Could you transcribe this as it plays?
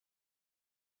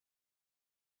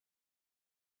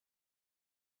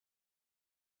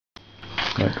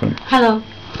Hello,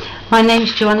 my name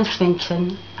is Joanna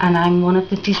Swinton and I'm one of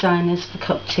the designers for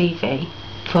Cut TV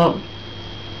for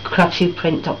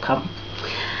Craftsuprint.com,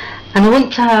 and I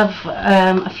want to have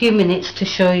a few minutes to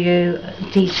show you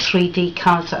these 3D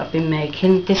cards that I've been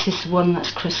making. This is the one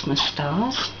that's Christmas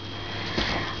stars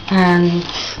and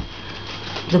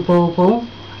the Bauble,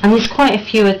 and there's quite a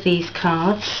few of these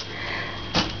cards,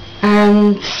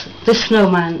 and the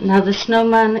snowman. Now the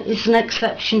snowman is an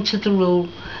exception to the rule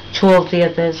to all the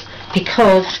others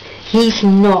because he's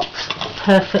not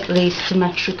perfectly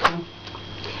symmetrical,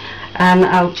 and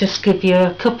I'll just give you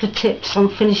a couple of tips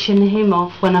on finishing him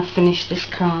off when I finish this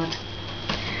card.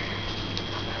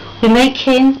 We're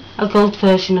making a gold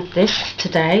version of this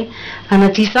today, and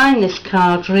I designed this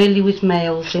card really with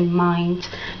males in mind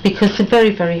because they're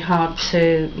very, very hard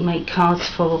to make cards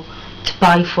for, to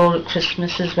buy for at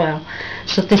Christmas as well.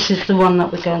 So this is the one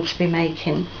that we're going to be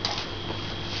making.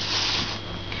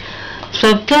 So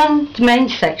I've done the main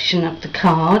section of the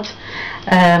card.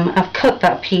 I've cut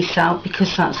that piece out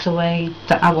because that's the way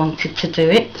that I wanted to do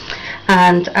it,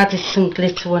 and added some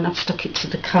glitter when I've stuck it to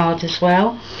the card as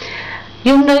well.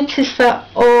 You'll notice that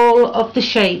all of the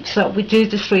shapes that we do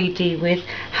the 3D with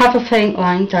have a faint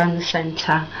line down the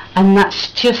centre, and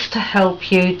that's just to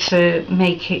help you to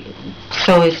make it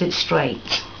so is it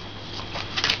straight.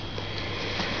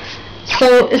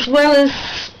 So as well as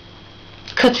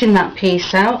cutting that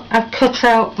piece out, I've cut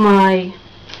out my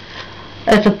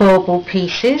other bauble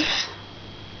pieces.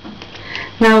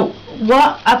 Now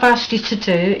what I've asked you to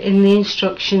do in the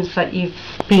instructions that you've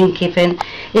been given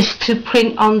is to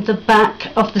print on the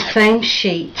back of the same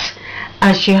sheet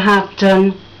as you have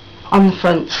done on the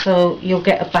front, so you'll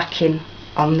get a backing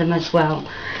on them as well,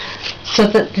 so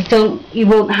that you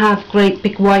won't have great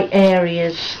big white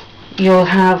areas. You'll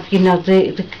have, you know,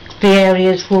 the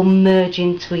areas will merge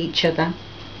into each other.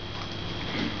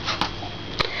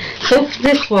 So for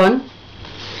this one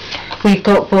we've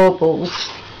got baubles.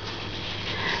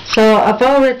 So I've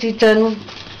already done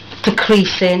the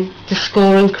creasing, the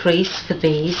score and crease for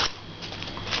these,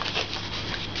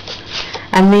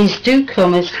 and these do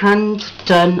come as hand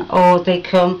done, or they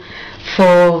come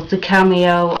for the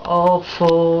cameo or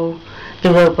for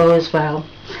the robo as well.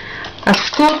 I've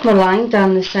scored my line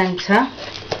down the centre.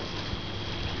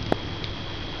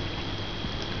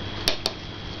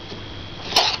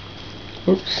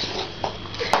 Oops.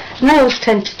 And I always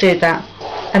tend to do that,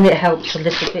 and it helps a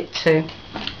little bit too.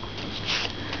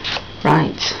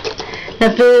 Right, now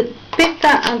the bit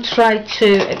that I tried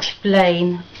to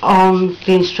explain on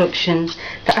the instructions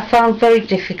that I found very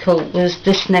difficult was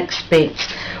this next bit.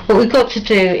 What we've got to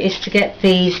do is to get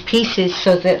these pieces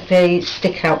so that they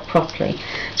stick out properly.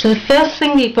 So the first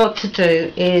thing you've got to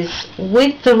do is,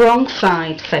 with the wrong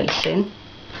side facing,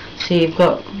 so you've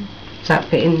got that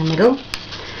bit in the middle,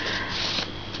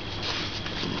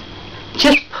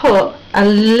 just put a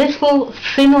little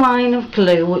thin line of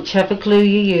glue, whichever glue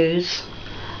you use,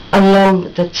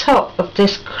 along the top of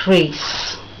this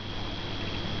crease.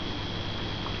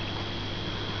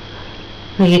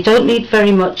 Now you don't need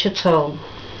very much at all.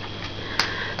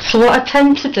 So what I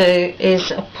tend to do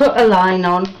is I put a line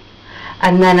on,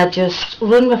 and then I just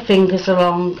run my fingers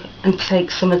along and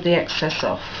take some of the excess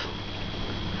off.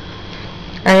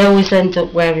 I always end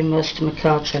up wearing most of my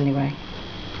cards anyway.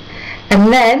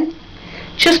 And then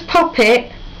just pop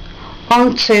it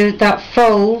onto that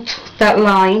fold, that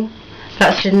line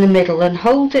that's in the middle, and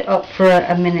hold it up for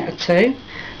a minute or two,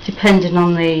 depending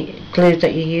on the glue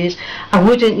that you use. I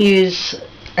wouldn't use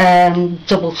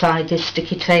double-sided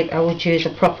sticky tape, I would use a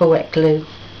proper wet glue.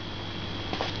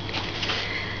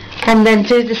 And then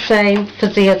do the same for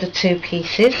the other two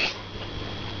pieces.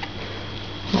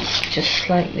 That's just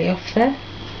slightly off there.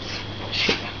 Push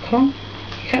it back on.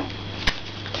 Yep.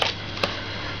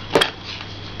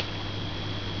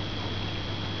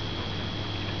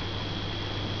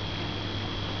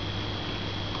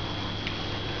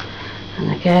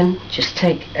 And again, just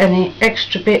take any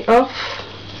extra bit off.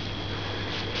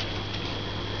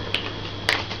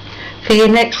 For your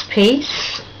next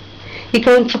piece, you're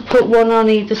going to put one on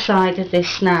either side of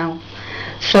this now.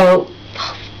 So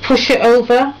push it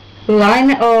over,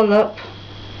 line it all up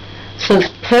so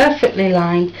it's perfectly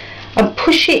lined, and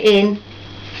push it in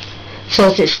so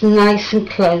that it's nice and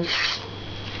close.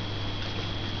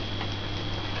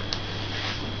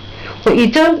 What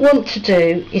you don't want to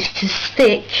do is to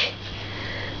stick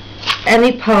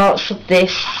any parts of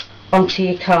this onto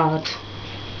your card,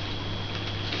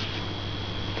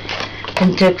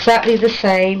 and do exactly the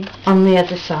same on the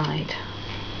other side.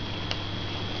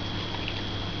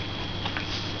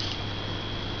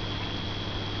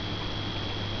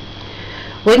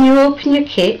 When you open your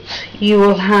kit, you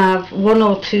will have 1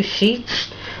 or 2 sheets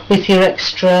with your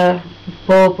extra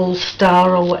bauble,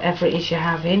 star or whatever it is you're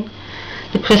having.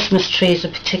 The Christmas trees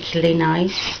are particularly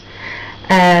nice.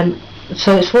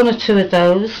 So it's 1 or 2 of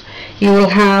those. You will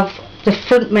have the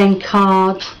front main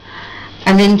card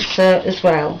and insert as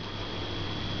well.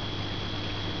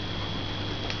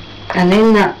 And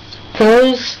in that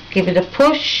goes, give it a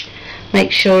push,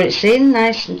 make sure it's in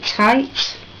nice and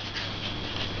tight.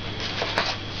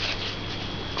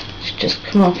 Just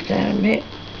come off there a bit.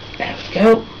 There we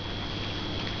go.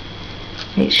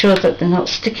 Make sure that they're not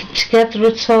sticking together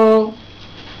at all.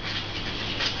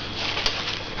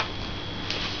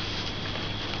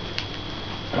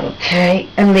 Okay,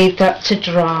 and leave that to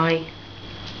dry.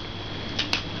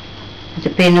 With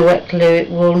it being a wet glue,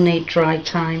 it will need dry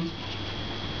time.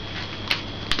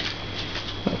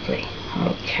 Lovely.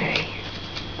 Okay.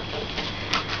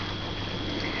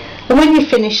 And when you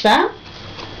finish that,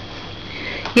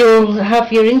 you'll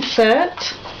have your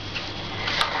insert.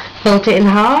 Fold it in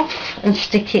half and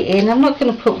stick it in. I'm not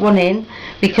going to put one in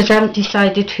because I haven't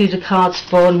decided who the card's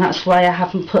for, and that's why I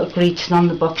haven't put a greeting on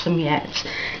the bottom yet,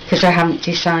 because I haven't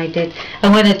decided.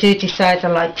 And when I do decide, I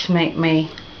like to make my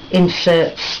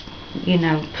inserts, you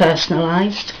know,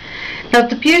 personalised. Now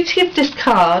the beauty of this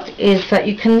card is that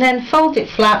you can then fold it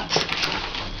flat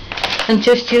and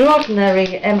just your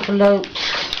ordinary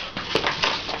envelopes,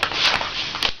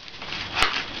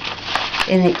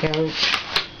 in it goes.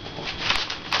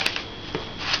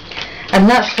 And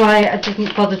that's why I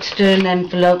didn't bother to do an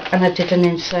envelope and I did an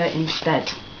insert instead.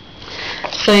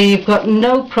 So you've got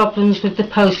no problems with the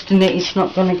posting it, it's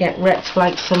not going to get wrecked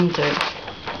like some do.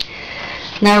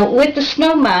 Now with the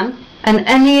snowman and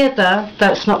any other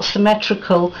that's not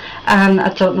symmetrical, and I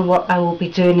don't know what I will be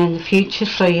doing in the future,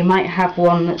 so you might have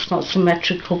one that's not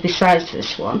symmetrical besides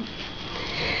this one.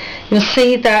 You'll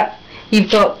see that you've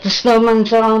got the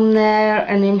snowman's arm there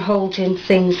and him holding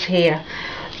things here.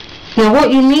 Now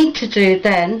what you need to do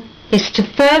then is to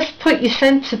first put your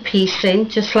centerpiece in,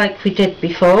 just like we did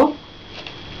before,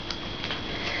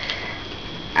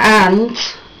 and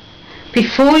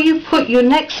before you put your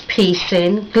next piece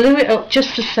in, glue it up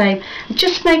just the same.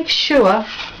 Just make sure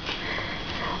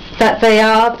that they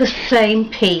are the same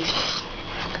piece,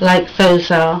 like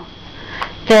those are.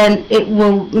 Then it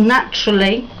will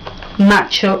naturally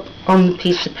match up on the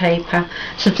piece of paper.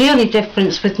 So the only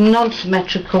difference with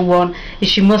non-symmetrical one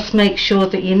is you must make sure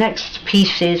that your next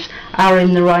pieces are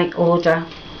in the right order.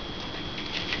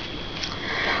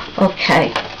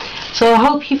 Okay, so I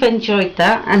hope you've enjoyed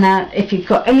that, and if you've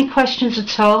got any questions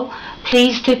at all,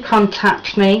 please do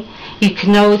contact me. You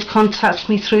can always contact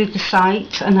me through the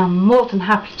site and I'm more than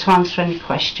happy to answer any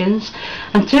questions.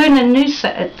 I'm doing a new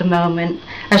set at the moment,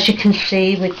 as you can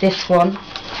see with this one,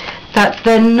 that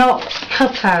they're not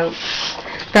cutouts,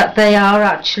 that they are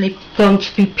actually going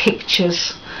to be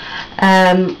pictures.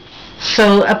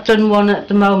 So I've done one at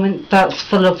the moment that's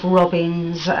full of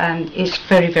robins and it's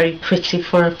very, very pretty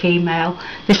for a female.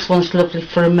 This one's lovely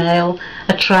for a male.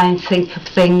 I try and think of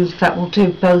things that will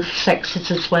do both sexes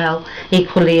as well,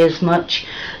 equally as much.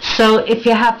 So if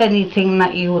you have anything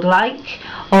that you would like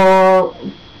or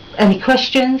any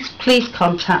questions, please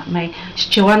contact me. It's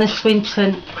Joanna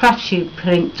Swinton,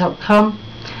 Craftsuprint.com.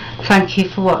 Thank you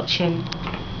for watching.